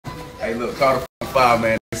Hey, look, call the 5,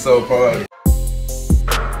 man. It's so fun.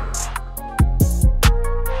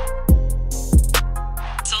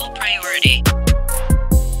 Sole priority.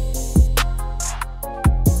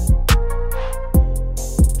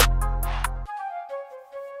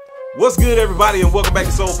 What's good, everybody, and welcome back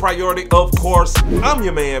to Sole Priority. Of course, I'm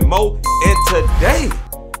your man Mo, and today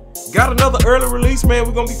got another early release, man.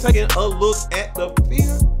 We're gonna be taking a look at the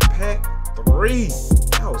Fear Pack 3.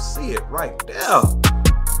 Y'all see it right there.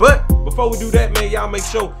 But before we do that, man, y'all make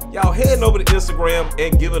sure y'all heading over to Instagram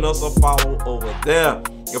and giving us a follow over there.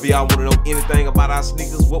 If y'all want to know anything about our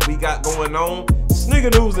sneakers, what we got going on, sneaker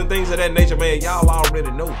news and things of that nature, man, y'all already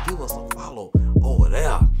know. Give us a follow over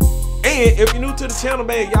there. And if you're new to the channel,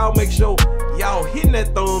 man, y'all make sure y'all hitting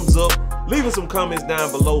that thumbs up, leaving some comments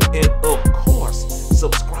down below, and of course,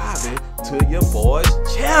 subscribing to your boy's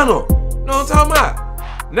channel. Know what I'm talking about?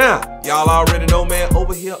 Now, y'all already know, man,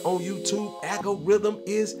 over here on YouTube, algorithm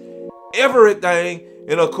is everything.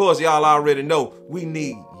 And of course, y'all already know we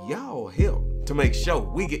need y'all help to make sure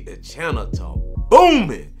we get the channel to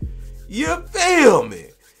booming. You feel me?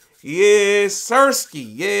 Yes, sirski.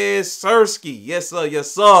 Yes, sirski. Yes, sir.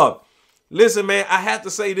 Yes, sir. Listen, man, I have to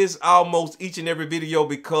say this almost each and every video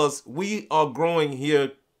because we are growing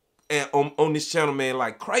here on this channel, man,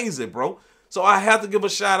 like crazy, bro. So I have to give a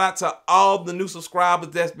shout out to all the new subscribers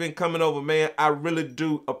that's been coming over, man. I really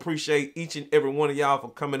do appreciate each and every one of y'all for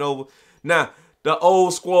coming over. Now, the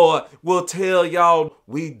old squad will tell y'all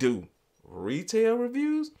we do retail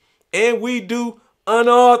reviews and we do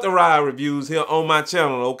unauthorized reviews here on my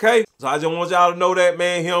channel, okay? So I just want y'all to know that,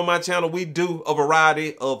 man, here on my channel, we do a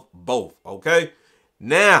variety of both, okay?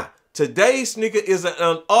 Now, today's sneaker is an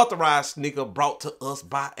unauthorized sneaker brought to us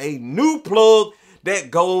by a new plug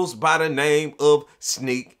that goes by the name of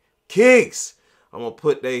Sneak Kicks. I'm gonna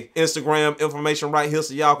put the Instagram information right here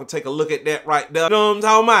so y'all can take a look at that right there. You know what I'm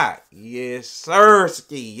talking about? Yes,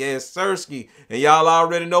 sirski. Yes, sirski. And y'all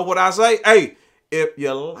already know what I say. Hey, if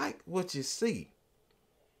you like what you see,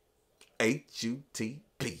 HUTP.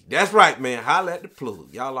 That's right, man. Holla at the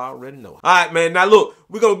plug. Y'all already know. All right, man. Now, look,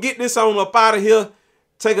 we're going to get this on up out of here.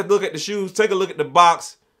 Take a look at the shoes. Take a look at the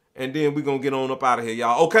box. And then we're going to get on up out of here,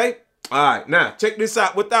 y'all. Okay? All right. Now, check this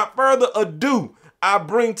out. Without further ado, I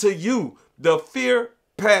bring to you the Fear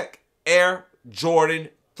Pack Air Jordan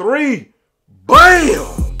 3.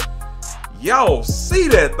 Bam! Y'all see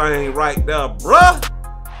that thing right there, bruh?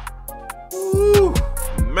 Ooh,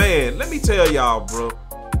 man. Let me tell y'all, bro.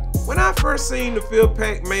 When I first seen the Fear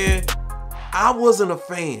Pack, man, I wasn't a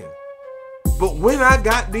fan. But when I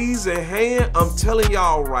got these in hand, I'm telling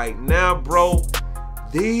y'all right now, bro,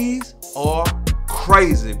 these are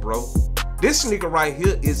crazy, bro. This sneaker right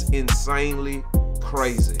here is insanely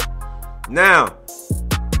crazy. Now,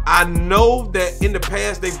 I know that in the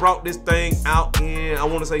past they brought this thing out in, I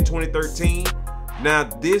want to say 2013. Now,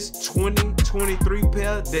 this 2023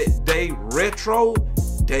 pair that they retro,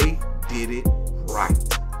 they did it right.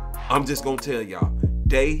 I'm just gonna tell y'all,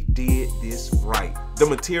 they did this right. The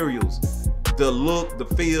materials, the look, the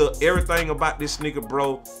feel, everything about this sneaker,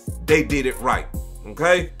 bro, they did it right,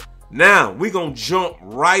 okay? Now, we gonna jump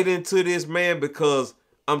right into this, man, because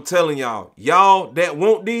I'm telling y'all, y'all that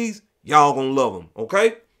want these, y'all gonna love them,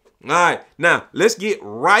 okay? All right, now, let's get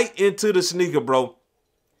right into the sneaker, bro.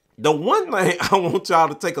 The one thing I want y'all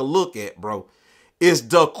to take a look at, bro, is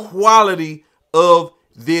the quality of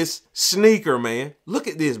this sneaker, man. Look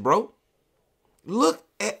at this, bro. Look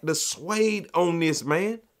at the suede on this,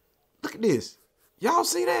 man. Look at this. Y'all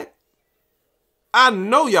see that? I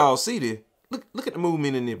know y'all see this. Look at the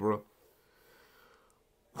movement in it, bro.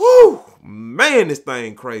 Woo! Man, this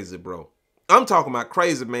thing crazy, bro. I'm talking about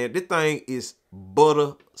crazy, man. This thing is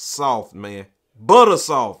butter soft, man. Butter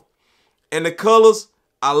soft. And the colors,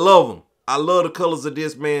 I love them. I love the colors of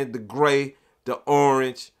this, man. The gray, the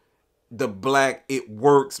orange, the black. It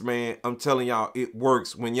works, man. I'm telling y'all, it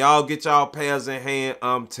works. When y'all get y'all pairs in hand,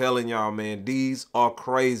 I'm telling y'all, man, these are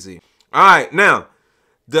crazy. All right, now,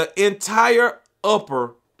 the entire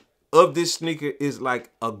upper of this sneaker is like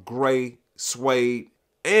a gray suede.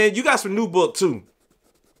 And you got some nubuck, too.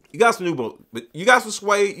 You got some nubuck. But you got some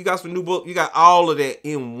suede, you got some nubuck. You got all of that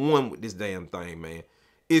in one with this damn thing, man.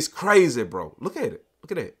 It's crazy, bro. Look at it.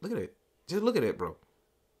 Look at that. Look at that. Just look at that, bro.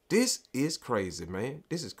 This is crazy, man.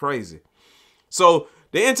 This is crazy. So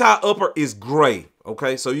the entire upper is gray,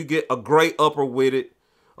 okay? So you get a gray upper with it,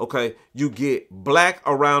 okay? You get black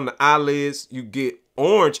around the eyelids. You get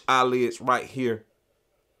orange eyelids right here.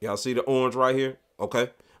 Y'all see the orange right here? Okay.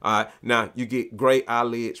 All right. Now you get gray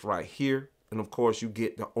eyelids right here. And of course you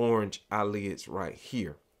get the orange eyelids right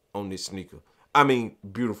here on this sneaker. I mean,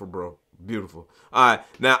 beautiful, bro. Beautiful. All right.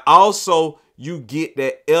 Now, also, you get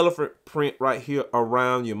that elephant print right here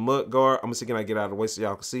around your mud guard. I'm going to see, can I get out of the way so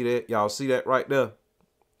y'all can see that? Y'all see that right there?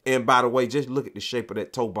 And by the way, just look at the shape of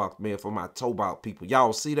that toe box, man, for my toe box people.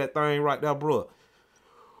 Y'all see that thing right there, bro?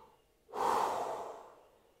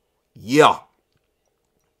 Yeah.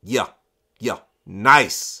 Yeah. Yeah.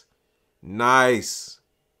 Nice. Nice.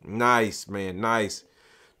 Nice, man. Nice.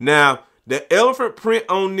 Now, the elephant print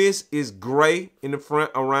on this is gray in the front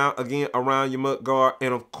around your mud guard.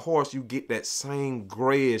 And of course, you get that same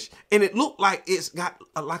grayish. And it looked like it's got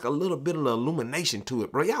like a little bit of illumination to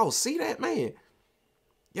it, bro. Y'all see that, man?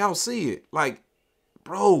 Y'all see it? Like,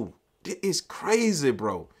 bro, it's crazy,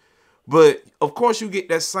 bro. But of course, you get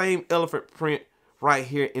that same elephant print right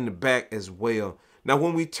here in the back as well. Now,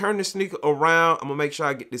 when we turn the sneaker around, I'm gonna make sure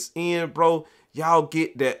I get this in, bro. Y'all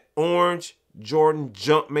get that orange Jordan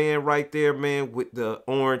Jumpman right there, man, with the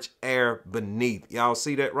orange air beneath. Y'all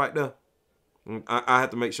see that right there? I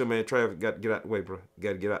have to make sure, man, traffic got to get out the way, bro.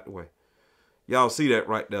 Got to get out the way. Y'all see that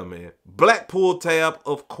right there, man. Black pull tab,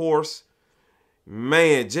 of course.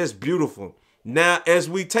 Man, just beautiful. Now, as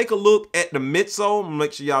we take a look at the midsole,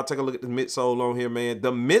 make sure y'all take a look at the midsole on here, man.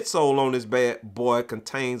 The midsole on this bad boy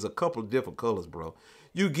contains a couple of different colors, bro.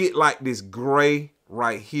 You get like this gray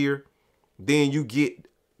right here. Then you get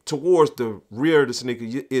towards the rear of the sneaker,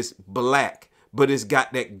 it's black, but it's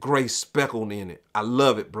got that gray speckle in it. I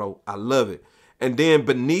love it, bro. I love it. And then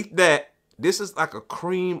beneath that, this is like a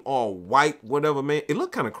cream or white, whatever, man. It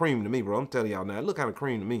look kind of cream to me, bro. I'm telling y'all now. It look kind of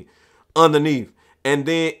cream to me underneath. And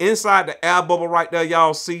then inside the air bubble right there,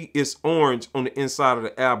 y'all see it's orange on the inside of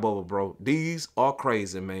the air bubble, bro. These are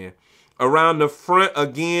crazy, man. Around the front,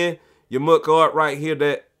 again, your mud guard right here,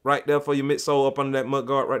 that right there for your midsole up under that mud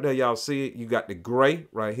guard right there, y'all see it. You got the gray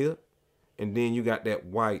right here. And then you got that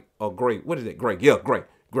white or gray. What is that? Gray. Yeah, gray.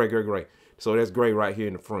 Gray, gray, gray. So that's gray right here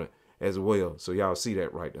in the front as well. So y'all see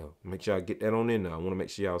that right there. Make sure I get that on in now. I want to make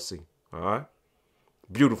sure y'all see. All right.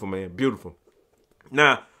 Beautiful, man. Beautiful.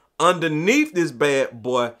 Now, underneath this bad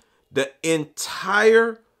boy, the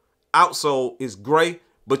entire outsole is gray,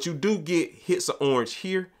 but you do get hits of orange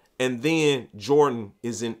here. And then Jordan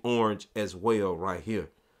is in orange as well right here.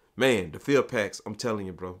 Man, the field packs, I'm telling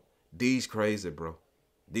you, bro. These crazy, bro.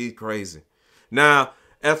 These crazy. Now,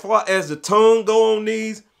 as far as the tone go on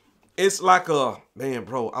these, it's like a, man,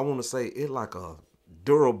 bro, I want to say it's like a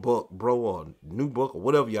Durabuck, bro, or new buck, or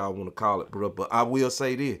whatever y'all want to call it, bro. But I will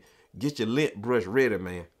say this. Get your lint brush ready,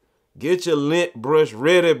 man. Get your lint brush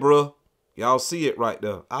ready, bro. Y'all see it right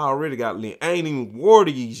there. I already got lint. I ain't even wore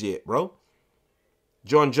these yet, bro.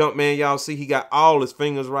 Jordan Jumpman, y'all see he got all his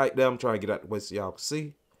fingers right there. I'm trying to get out the way so y'all can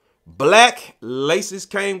see. Black laces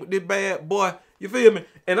came with this bad boy. You feel me?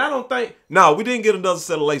 And I don't think, no, we didn't get another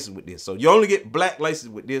set of laces with this. So you only get black laces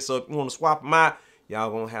with this. So if you want to swap them out, y'all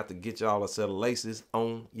going to have to get y'all a set of laces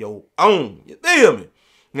on your own. You feel me?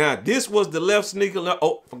 Now, this was the left sneaker.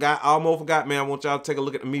 Oh, forgot, almost forgot, man. I want y'all to take a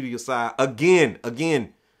look at the medial side. Again,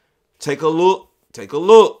 take a look. Take a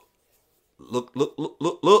look. Look.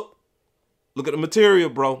 Look at the material,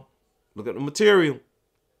 bro. Look at the material.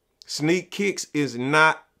 Sneak Kicks is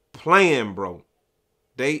not playing, bro.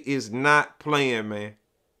 They is not playing, man.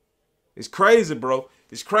 It's crazy, bro.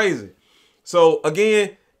 It's crazy. So,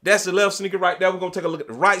 again, that's the left sneaker right there. We're going to take a look at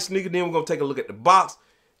the right sneaker. Then we're going to take a look at the box.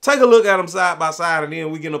 Take a look at them side by side, and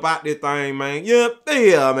then we get about this thing, man. Yep,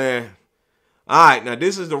 yeah, man. All right, now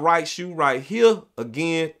this is the right shoe right here.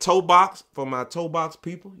 Again, toe box for my toe box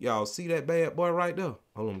people. Y'all see that bad boy right there?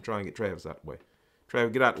 Hold on, I'm trying to get Travis out the way.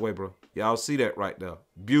 Travis, get out the way, bro. Y'all see that right there?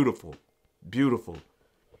 Beautiful, beautiful,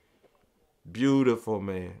 beautiful,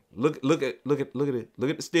 man. Look at it. Look at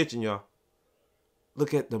the stitching, y'all.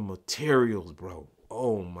 Look at the materials, bro.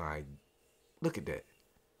 Oh my, look at that.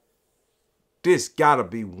 This gotta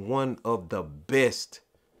be one of the best,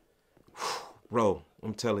 bro.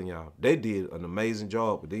 I'm telling y'all, they did an amazing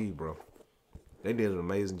job with these, bro. They did an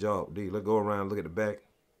amazing job with these. Let's go around, look at the back.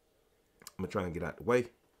 I'm gonna try and get out the way.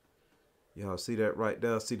 Y'all see that right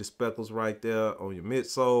there? See the speckles right there on your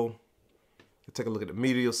midsole. Take a look at the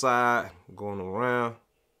medial side, going around.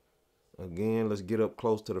 Again, let's get up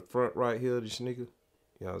close to the front right here of the sneaker.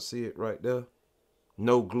 Y'all see it right there?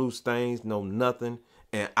 No glue stains, no nothing.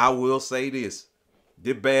 And I will say this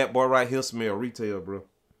bad boy right here smell retail, bro.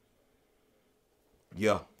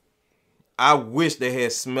 Yeah. I wish they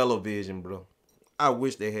had smell-o-vision, bro. I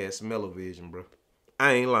wish they had smell-o-vision, bro.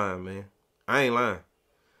 I ain't lying, man. I ain't lying.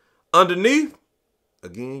 Underneath,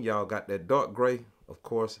 again, y'all got that dark gray. Of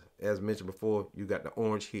course, as mentioned before, you got the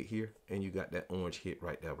orange hit here, and you got that orange hit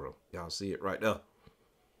right there, bro. Y'all see it right there.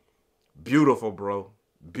 Beautiful, bro.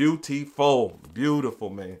 Beautiful. Beautiful,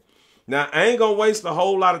 man. Now, I ain't gonna waste a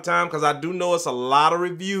whole lot of time because I do know it's a lot of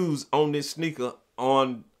reviews on this sneaker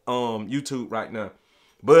on YouTube right now.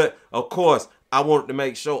 But, of course, I wanted to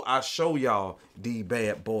make sure I show y'all these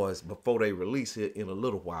bad boys before they release here in a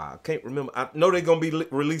little while. I can't remember. I know they're going to be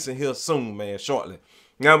releasing here soon, man, shortly.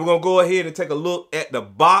 Now, we're going to go ahead and take a look at the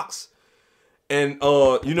box. And,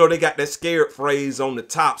 you know, they got that scared phrase on the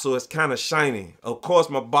top, so it's kind of shiny. Of course,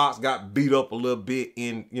 my box got beat up a little bit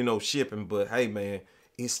in, you know, shipping. But, hey, man,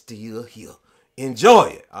 it's still here. Enjoy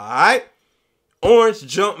it, all right? Orange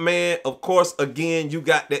Jumpman, of course, again, you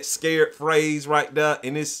got that scared phrase right there.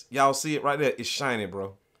 And it's, y'all see it right there? It's shiny,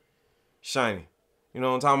 bro. Shiny. You know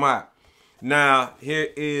what I'm talking about? Now, here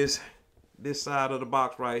is this side of the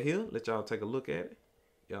box right here. Let y'all take a look at it.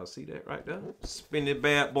 Y'all see that right there? Spin that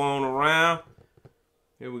bad boy on around.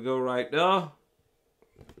 Here we go right there. All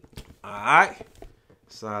right.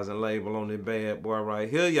 Size and label on this bad boy right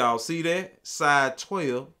here. Y'all see that? Size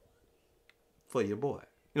 12 for your boy.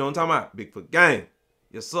 You know what I'm talking about? Bigfoot gang.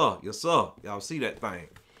 Yes, sir. Yes, sir. Y'all see that thing.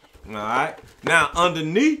 All right. Now,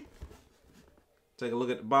 underneath, take a look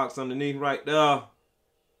at the box underneath right there.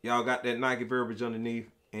 Y'all got that Nike verbiage underneath,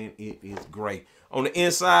 and it is great. On the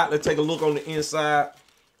inside, let's take a look on the inside.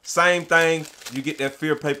 Same thing. You get that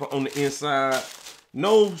fear paper on the inside.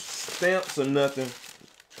 No stamps or nothing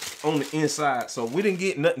on the inside. So we didn't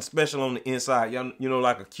get nothing special on the inside. Y'all, you know,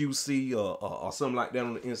 like a QC or something like that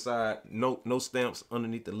on the inside. No stamps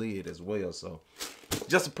underneath the lid as well. So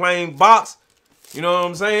just a plain box. You know what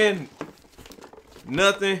I'm saying?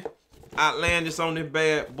 Nothing outlandish on this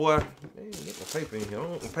bad boy. Man, get the paper in here. I don't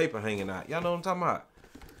want the paper hanging out. Y'all know what I'm talking about?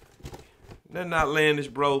 Nothing outlandish,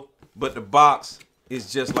 bro. But the box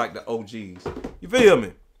is just like the OGs. You feel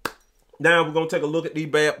me? Now we're going to take a look at these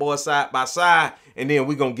bad boys side by side, and then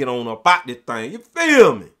we're going to get on about this thing. You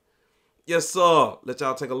feel me? Yes, sir. Let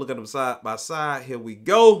y'all take a look at them side by side. Here we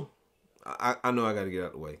go. I know I got to get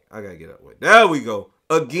out the way. I got to get out the way. There we go.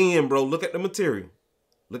 Again, bro, look at the material.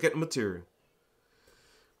 Look at the material.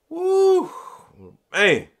 Woo.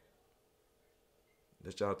 Man.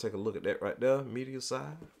 Let y'all take a look at that right there. Media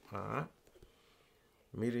side. All right.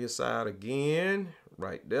 Media side again.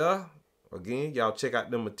 Right there. Again, y'all check out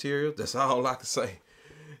the materials. That's all I can say.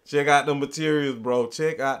 Check out the materials, bro.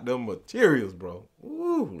 Check out the materials, bro.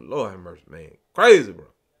 Ooh, Lord have mercy, man. Crazy, bro.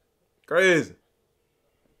 Crazy.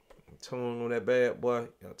 Tongue on that bad boy.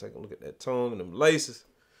 Y'all take a look at that tongue and them laces.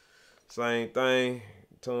 Same thing.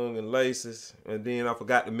 Tongue and laces. And then I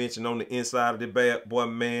forgot to mention on the inside of the bad boy,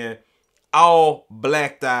 man, all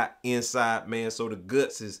blacked out inside, man. So the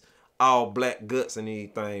guts is all black guts and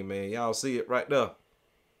anything, man. Y'all see it right there.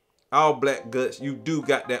 All black guts. You do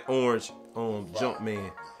got that orange Jumpman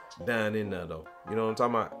down in there, though. You know what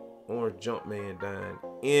I'm talking about? Orange Jumpman down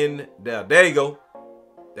in there. There you go.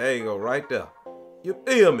 There you go, right there. You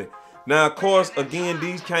feel me? Now, of course, again,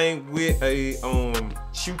 these came with a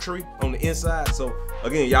shoe tree on the inside. So,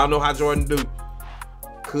 again, y'all know how Jordan do.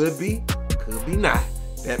 Could be not.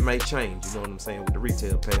 That may change, you know what I'm saying, with the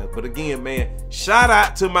retail pass. But again, man, shout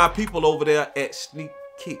out to my people over there at Sneak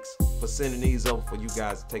Kicks for sending these over for you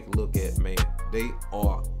guys to take a look at, man. They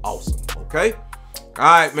are awesome, okay? All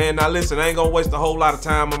right, man. Now, listen, I ain't going to waste a whole lot of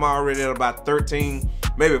time. I'm already at about 13,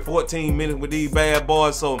 maybe 14 minutes with these bad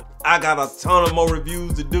boys. So I got a ton of more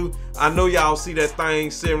reviews to do. I know y'all see that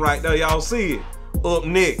thing sitting right there. Y'all see it. Up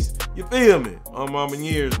next. You feel me? On Mama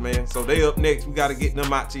Years, man. So they up next. We got to get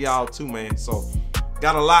them out to y'all too, man. So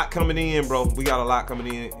got a lot coming in, bro. We got a lot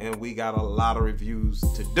coming in, and we got a lot of reviews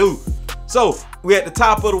to do. So we at the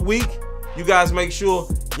top of the week. You guys make sure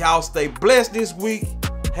y'all stay blessed this week.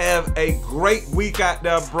 Have a great week out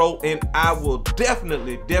there, bro. And I will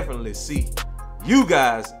definitely see you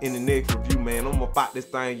guys in the next review, man. I'm gonna fight this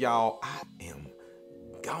thing, y'all. I am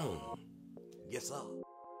gone. Yes, sir.